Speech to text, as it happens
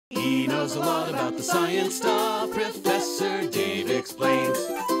knows a lot about the science stuff. Professor Dave explains.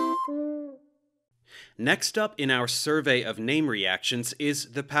 Next up in our survey of name reactions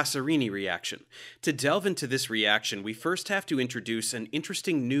is the Passerini reaction. To delve into this reaction, we first have to introduce an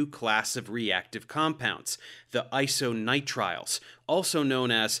interesting new class of reactive compounds, the isonitriles, also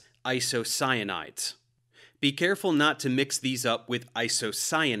known as isocyanides. Be careful not to mix these up with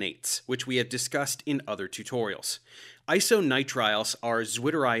isocyanates, which we have discussed in other tutorials. Isonitriles are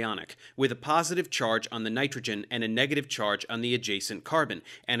zwitterionic, with a positive charge on the nitrogen and a negative charge on the adjacent carbon,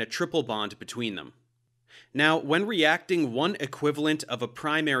 and a triple bond between them. Now, when reacting one equivalent of a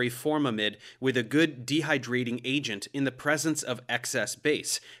primary formamide with a good dehydrating agent in the presence of excess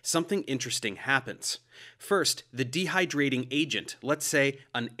base, something interesting happens. First, the dehydrating agent, let's say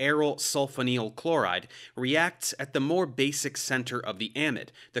an aryl sulfonyl chloride, reacts at the more basic center of the amide,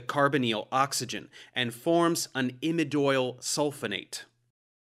 the carbonyl oxygen, and forms an imidoyl sulfonate.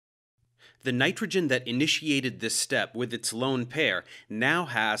 The nitrogen that initiated this step with its lone pair now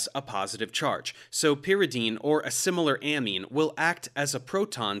has a positive charge, so pyridine or a similar amine will act as a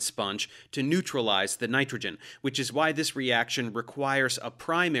proton sponge to neutralize the nitrogen, which is why this reaction requires a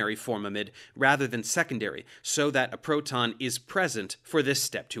primary formamide rather than secondary, so that a proton is present for this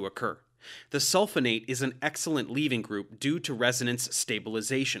step to occur. The sulfonate is an excellent leaving group due to resonance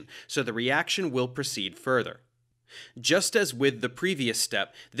stabilization, so the reaction will proceed further. Just as with the previous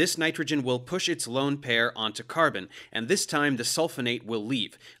step, this nitrogen will push its lone pair onto carbon, and this time the sulfonate will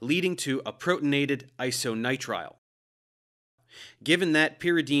leave, leading to a protonated isonitrile. Given that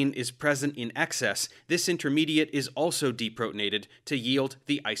pyridine is present in excess, this intermediate is also deprotonated to yield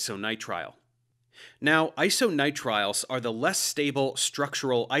the isonitrile. Now, isonitriles are the less stable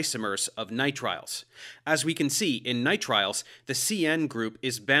structural isomers of nitriles. As we can see, in nitriles, the CN group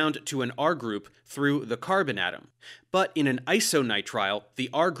is bound to an R group through the carbon atom. But in an isonitrile, the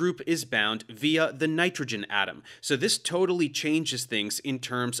R group is bound via the nitrogen atom, so this totally changes things in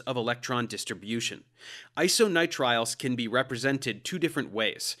terms of electron distribution. Isonitriles can be represented two different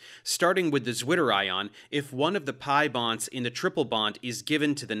ways. Starting with the zwitterion, if one of the pi bonds in the triple bond is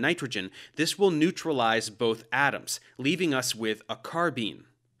given to the nitrogen, this will neutralize both atoms, leaving us with a carbene.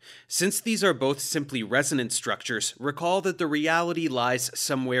 Since these are both simply resonance structures, recall that the reality lies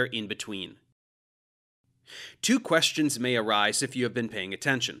somewhere in between. Two questions may arise if you have been paying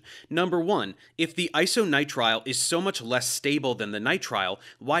attention. Number one, if the isonitrile is so much less stable than the nitrile,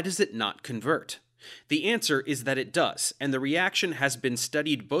 why does it not convert? The answer is that it does, and the reaction has been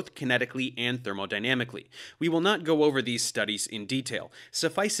studied both kinetically and thermodynamically. We will not go over these studies in detail.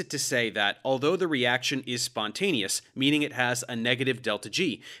 Suffice it to say that, although the reaction is spontaneous, meaning it has a negative delta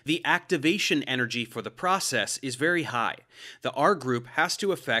G, the activation energy for the process is very high. The R group has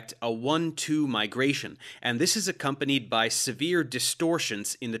to effect a 1-2 migration, and this is accompanied by severe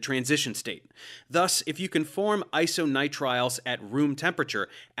distortions in the transition state. Thus, if you can form isonitriles at room temperature,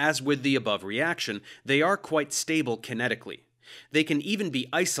 as with the above reaction, they are quite stable kinetically. They can even be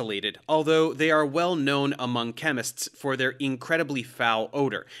isolated, although they are well known among chemists for their incredibly foul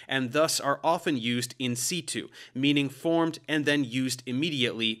odor, and thus are often used in situ, meaning formed and then used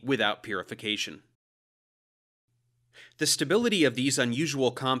immediately without purification. The stability of these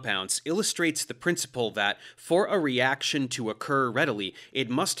unusual compounds illustrates the principle that, for a reaction to occur readily, it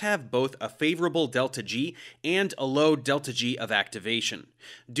must have both a favorable delta G and a low delta G of activation.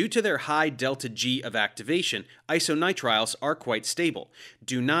 Due to their high delta G of activation, isonitriles are quite stable,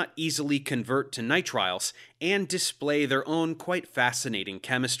 do not easily convert to nitriles, and display their own quite fascinating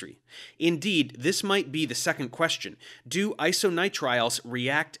chemistry. Indeed, this might be the second question. Do isonitriles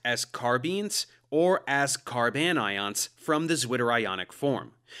react as carbenes or as carbanions from the zwitterionic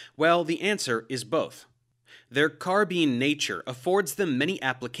form? Well, the answer is both. Their carbene nature affords them many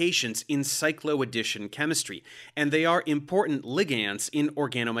applications in cycloaddition chemistry, and they are important ligands in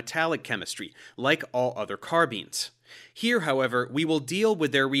organometallic chemistry, like all other carbenes. Here, however, we will deal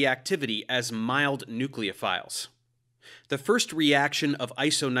with their reactivity as mild nucleophiles. The first reaction of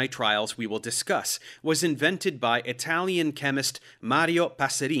isonitriles we will discuss was invented by Italian chemist Mario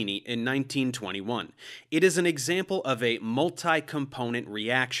Passerini in 1921. It is an example of a multi-component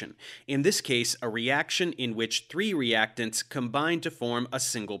reaction, in this case a reaction in which three reactants combine to form a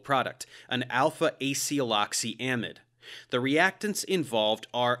single product, an alpha-acyloxyamide. The reactants involved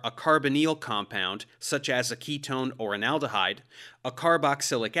are a carbonyl compound, such as a ketone or an aldehyde, a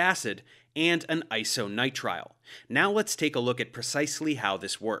carboxylic acid, and an isonitrile. Now let's take a look at precisely how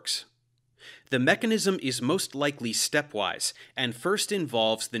this works. The mechanism is most likely stepwise, and first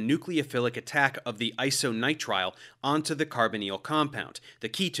involves the nucleophilic attack of the isonitrile onto the carbonyl compound, the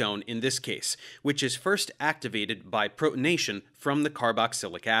ketone in this case, which is first activated by protonation from the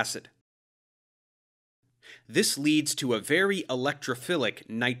carboxylic acid. This leads to a very electrophilic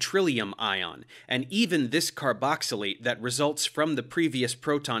nitrillium ion, and even this carboxylate that results from the previous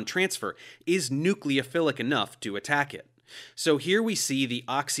proton transfer is nucleophilic enough to attack it. So here we see the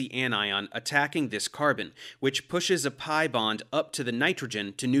oxyanion attacking this carbon, which pushes a pi bond up to the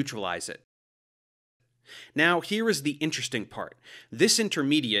nitrogen to neutralize it. Now, here is the interesting part. This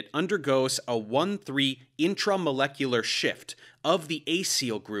intermediate undergoes a 1,3 intramolecular shift of the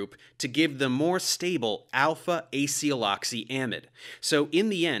acyl group to give the more stable alpha acyloxyamide. So in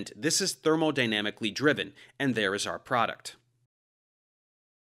the end, this is thermodynamically driven, and there is our product.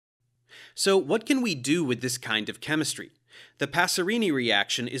 So what can we do with this kind of chemistry? The Passerini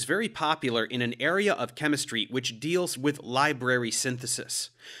reaction is very popular in an area of chemistry which deals with library synthesis.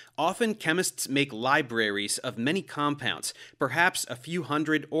 Often chemists make libraries of many compounds, perhaps a few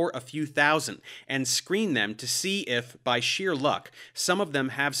hundred or a few thousand, and screen them to see if, by sheer luck, some of them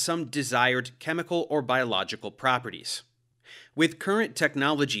have some desired chemical or biological properties. With current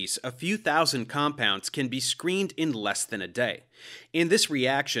technologies, a few thousand compounds can be screened in less than a day. In this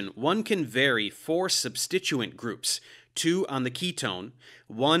reaction, one can vary 4 substituent groups, 2 on the ketone,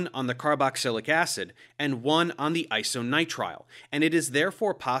 1 on the carboxylic acid, and 1 on the isonitrile, and it is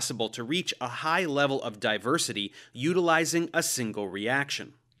therefore possible to reach a high level of diversity utilizing a single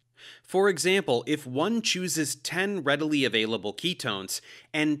reaction. For example, if one chooses 10 readily available ketones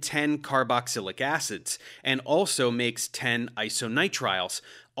and 10 carboxylic acids, and also makes 10 isonitriles,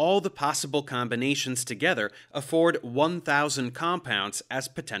 all the possible combinations together afford 1,000 compounds as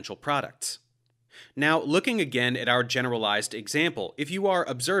potential products. Now, looking again at our generalized example, if you are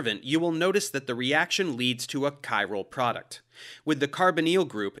observant, you will notice that the reaction leads to a chiral product. With the carbonyl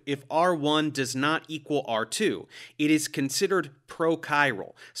group, if R1 does not equal R2, it is considered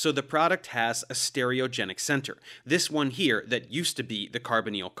prochiral, so the product has a stereogenic center, this one here that used to be the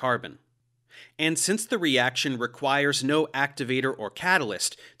carbonyl carbon. And since the reaction requires no activator or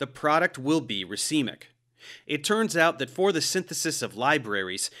catalyst, the product will be racemic. It turns out that for the synthesis of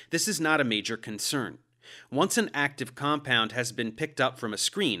libraries, this is not a major concern. Once an active compound has been picked up from a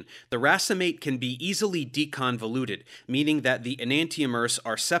screen, the racemate can be easily deconvoluted, meaning that the enantiomers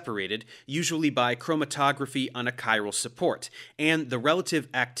are separated, usually by chromatography on a chiral support, and the relative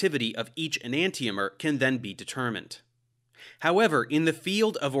activity of each enantiomer can then be determined. However, in the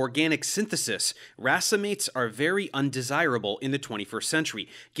field of organic synthesis, racemates are very undesirable in the 21st century,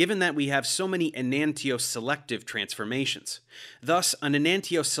 given that we have so many enantioselective transformations. Thus, an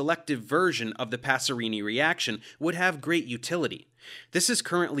enantioselective version of the Passerini reaction would have great utility. This is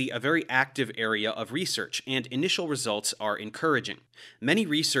currently a very active area of research, and initial results are encouraging. Many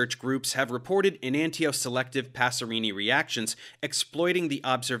research groups have reported enantioselective Passerini reactions exploiting the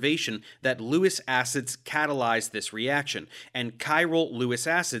observation that Lewis acids catalyze this reaction, and chiral Lewis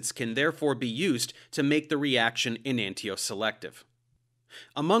acids can therefore be used to make the reaction enantioselective.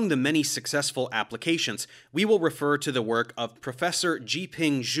 Among the many successful applications, we will refer to the work of Professor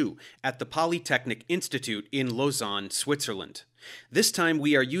Jiping Zhu at the Polytechnic Institute in Lausanne, Switzerland. This time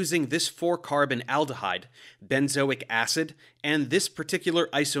we are using this 4-carbon aldehyde, benzoic acid, and this particular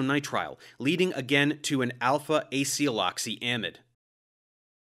isonitrile, leading again to an alpha acyloxyamide.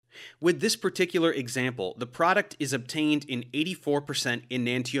 With this particular example, the product is obtained in 84%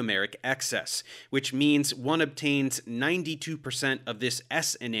 enantiomeric excess, which means one obtains 92% of this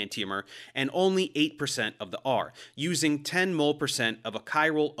S enantiomer and only 8% of the R, using 10 mol% of a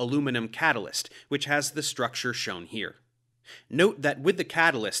chiral aluminum catalyst, which has the structure shown here. Note that with the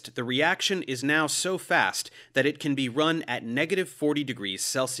catalyst, the reaction is now so fast that it can be run at -40 degrees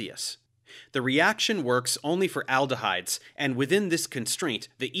Celsius. The reaction works only for aldehydes, and within this constraint,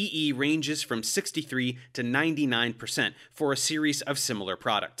 the EE ranges from 63 to 99% for a series of similar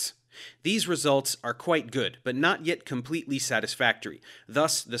products. These results are quite good, but not yet completely satisfactory.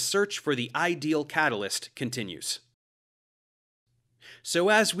 Thus, the search for the ideal catalyst continues. So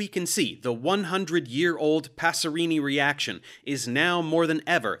as we can see, the 100-year-old Passerini reaction is now more than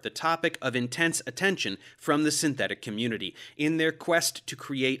ever the topic of intense attention from the synthetic community in their quest to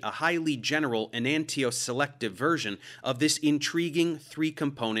create a highly general enantioselective version of this intriguing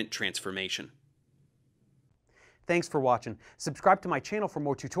 3-component transformation. Thanks for watching. Subscribe to my channel for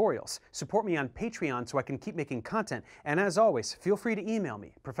more tutorials. Support me on Patreon so I can keep making content. And as always, feel free to email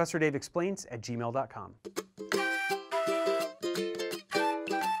me, ProfessorDaveExplains@gmail.com.